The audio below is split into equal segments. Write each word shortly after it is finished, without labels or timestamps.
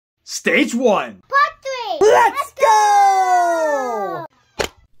Stage 1. Part 3. Let's go!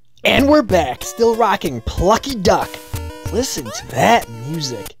 And we're back, still rocking Plucky Duck. Listen to that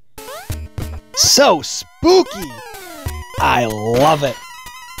music. So spooky. I love it.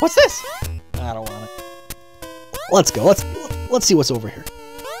 What's this? I don't want it. Let's go. Let's see what's over here.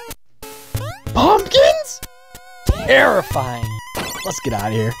 Pumpkins? Terrifying. Let's get out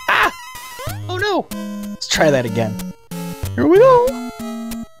of here. Ah! Oh no. Let's try that again. Here we go.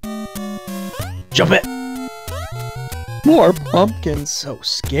 Jump it. More pumpkins. So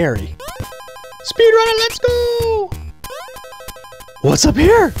scary. Speedrunner, let's go. What's up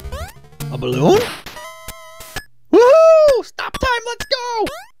here? A balloon? Woohoo! Stop time, let's go!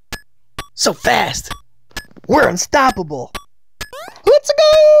 So fast. We're unstoppable. Let's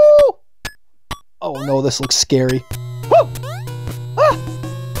go! Oh no, this looks scary. Woo! Ah!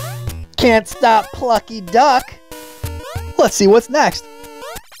 Can't stop Plucky Duck. Let's see what's next.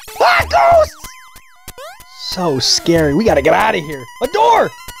 Ah, ghosts! So scary. We gotta get out of here. A door!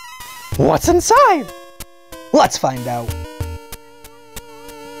 What's inside? Let's find out.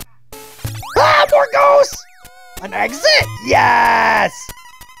 Ah, more ghosts! An exit? Yes!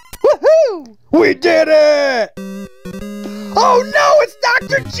 Woohoo! We did it! Oh no, it's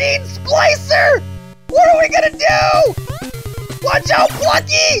Dr. Gene Splicer! What are we gonna do? Watch out,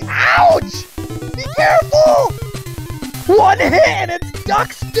 Plucky! Ouch! Be careful! One hit and it's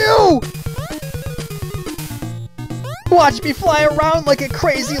duck stew! Watch me fly around like a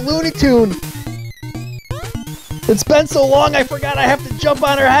crazy Looney Tune! It's been so long I forgot I have to jump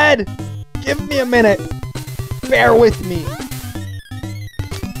on her head! Give me a minute! Bear with me!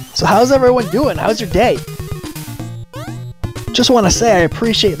 So how's everyone doing? How's your day? Just want to say I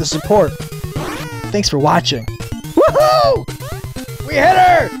appreciate the support. Thanks for watching. Woohoo! We hit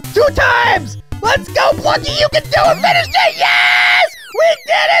her! 2 times! Let's go, Plucky! You can do it! Finish it! Yes! We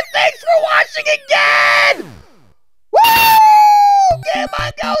did it! Thanks for watching again! Woo! Game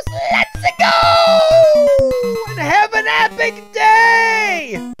on, Ghost! Let's go! And have an epic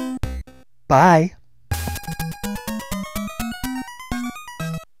day! Bye.